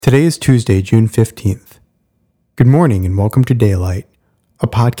Today is Tuesday, June 15th. Good morning and welcome to Daylight, a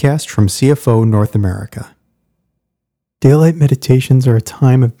podcast from CFO North America. Daylight meditations are a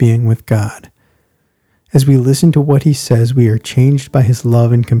time of being with God. As we listen to what He says, we are changed by His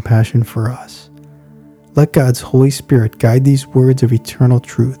love and compassion for us. Let God's Holy Spirit guide these words of eternal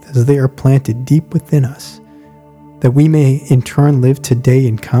truth as they are planted deep within us, that we may in turn live today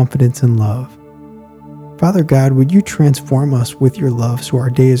in confidence and love. Father God, would you transform us with your love so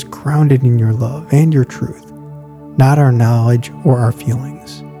our day is grounded in your love and your truth, not our knowledge or our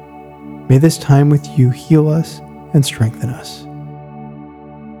feelings. May this time with you heal us and strengthen us.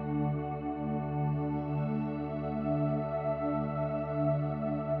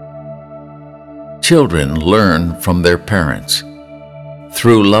 Children learn from their parents.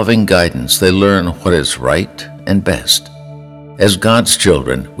 Through loving guidance, they learn what is right and best. As God's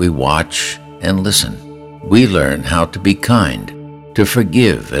children, we watch and listen. We learn how to be kind, to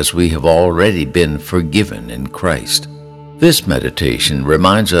forgive as we have already been forgiven in Christ. This meditation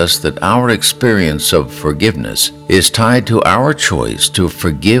reminds us that our experience of forgiveness is tied to our choice to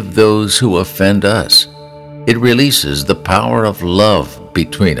forgive those who offend us. It releases the power of love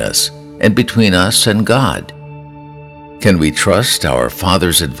between us and between us and God. Can we trust our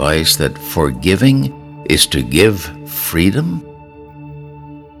Father's advice that forgiving is to give freedom?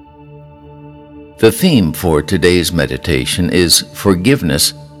 The theme for today's meditation is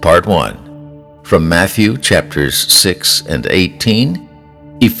Forgiveness, Part 1, from Matthew chapters 6 and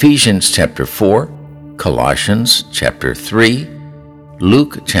 18, Ephesians chapter 4, Colossians chapter 3,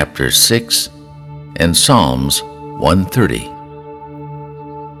 Luke chapter 6, and Psalms 130.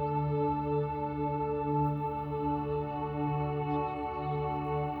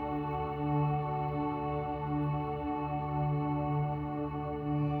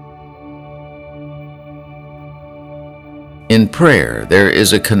 In prayer, there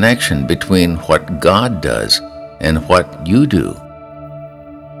is a connection between what God does and what you do.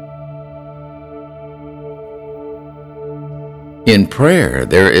 In prayer,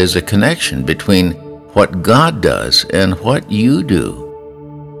 there is a connection between what God does and what you do.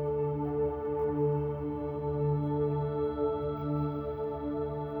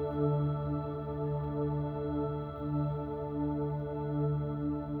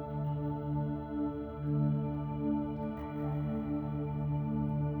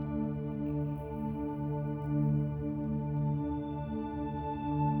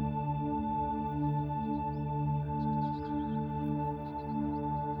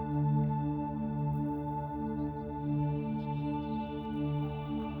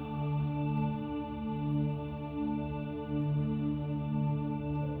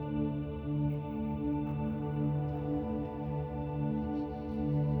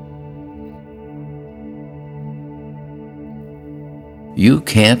 You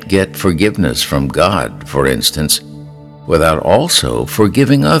can't get forgiveness from God, for instance, without also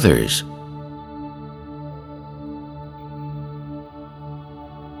forgiving others.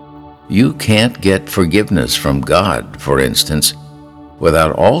 You can't get forgiveness from God, for instance,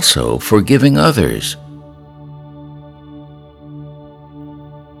 without also forgiving others.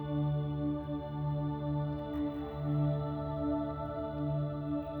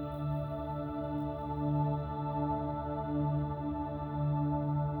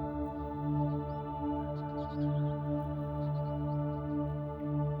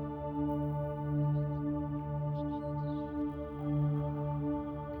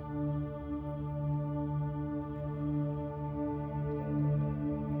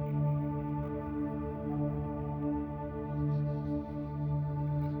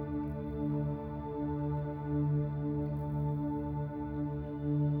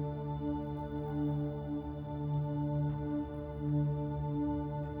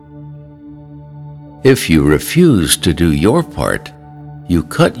 If you refuse to do your part, you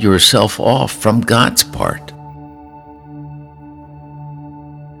cut yourself off from God's part.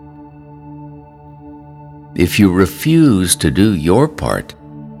 If you refuse to do your part,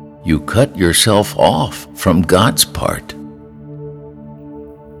 you cut yourself off from God's part.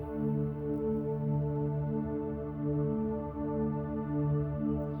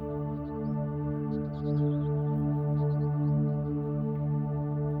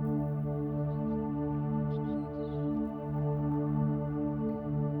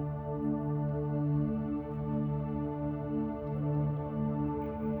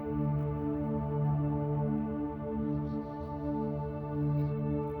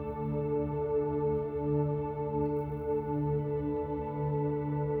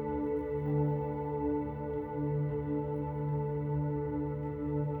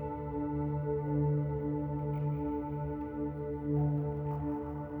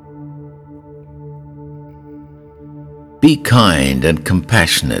 Be kind and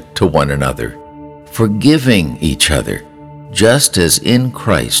compassionate to one another, forgiving each other, just as in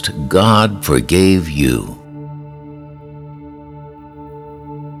Christ God forgave you.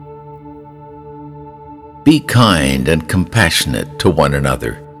 Be kind and compassionate to one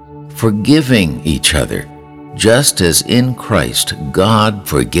another, forgiving each other, just as in Christ God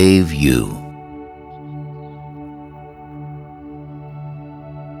forgave you.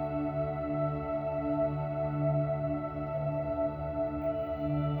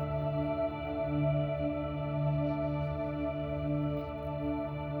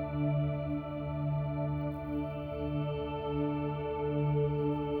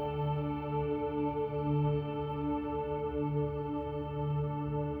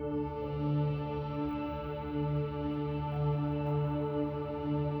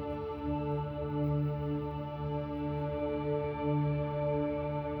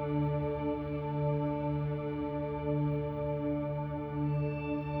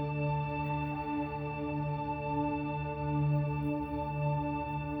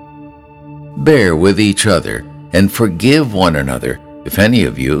 Bear with each other and forgive one another if any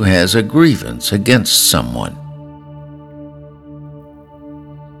of you has a grievance against someone.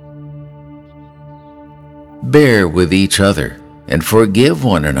 Bear with each other and forgive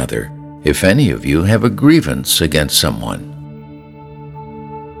one another if any of you have a grievance against someone.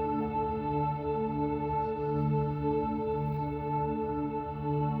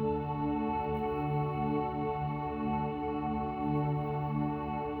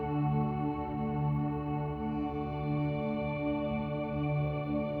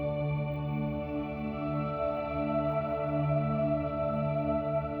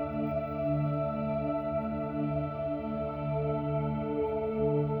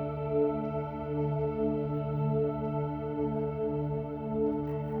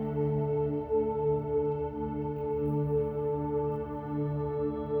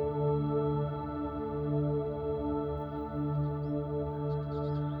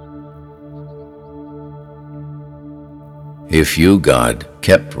 If you, God,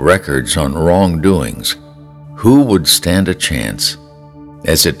 kept records on wrongdoings, who would stand a chance?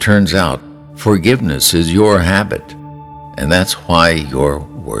 As it turns out, forgiveness is your habit, and that's why you're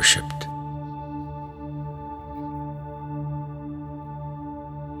worshipped.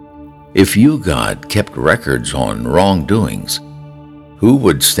 If you, God, kept records on wrongdoings, who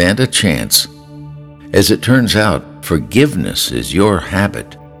would stand a chance? As it turns out, forgiveness is your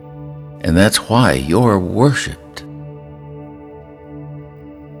habit, and that's why you're worshipped.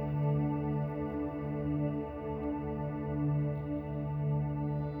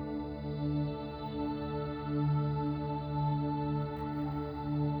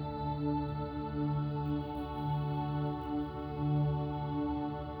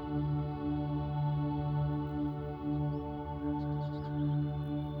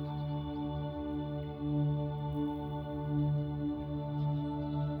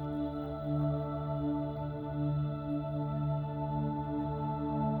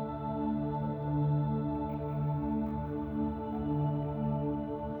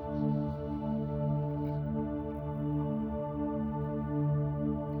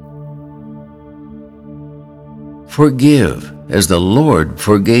 Forgive as the Lord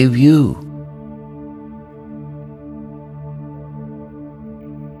forgave you.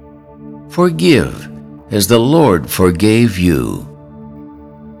 Forgive as the Lord forgave you.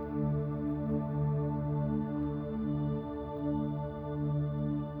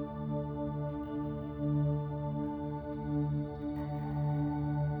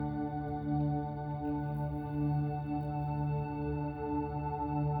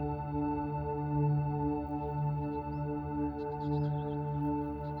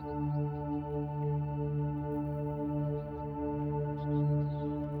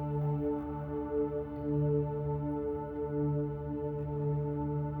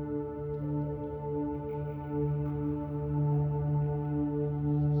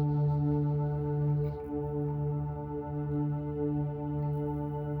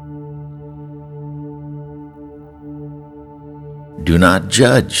 Do not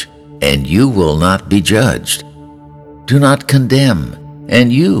judge, and you will not be judged. Do not condemn,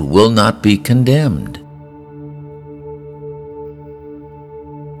 and you will not be condemned.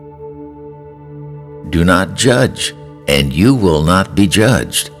 Do not judge, and you will not be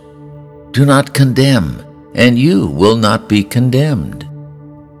judged. Do not condemn, and you will not be condemned.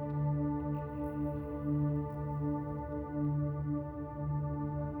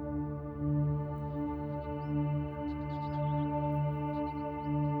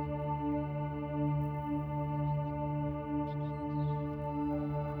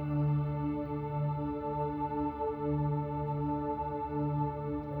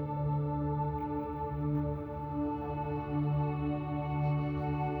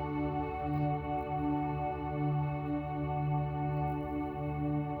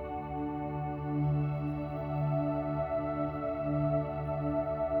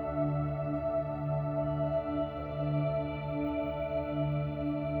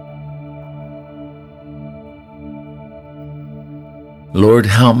 Lord,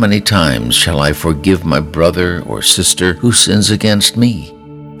 how many times shall I forgive my brother or sister who sins against me?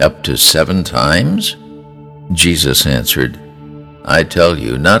 Up to 7 times? Jesus answered, I tell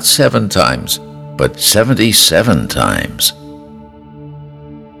you, not 7 times, but 77 times.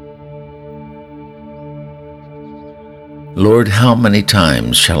 Lord, how many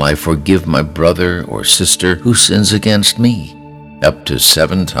times shall I forgive my brother or sister who sins against me? Up to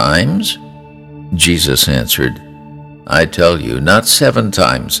 7 times? Jesus answered, I tell you, not 7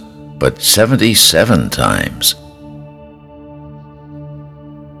 times, but 77 times.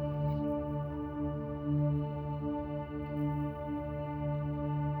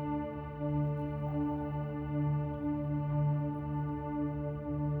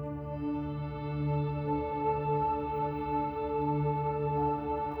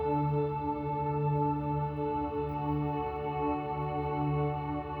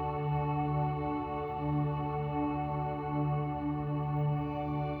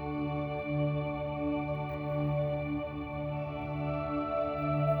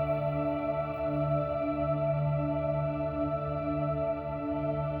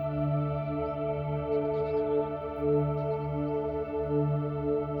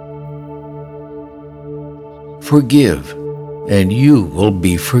 Forgive, and you will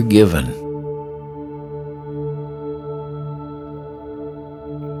be forgiven.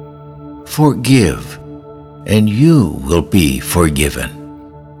 Forgive, and you will be forgiven.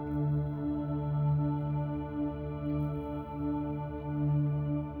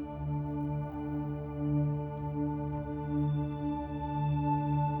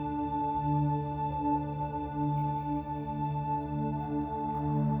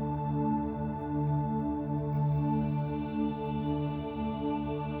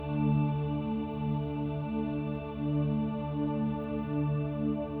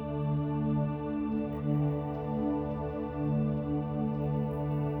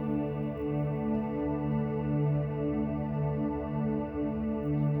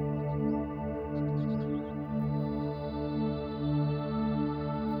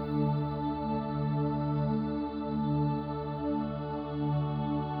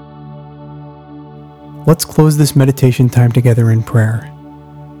 Let's close this meditation time together in prayer.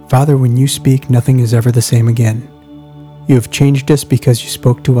 Father, when you speak, nothing is ever the same again. You have changed us because you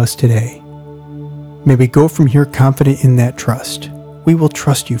spoke to us today. May we go from here confident in that trust. We will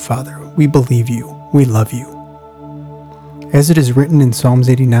trust you, Father. We believe you. We love you. As it is written in Psalms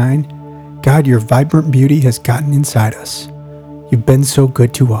 89, God, your vibrant beauty has gotten inside us. You've been so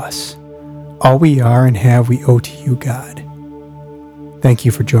good to us. All we are and have we owe to you, God. Thank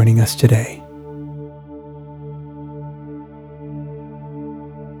you for joining us today.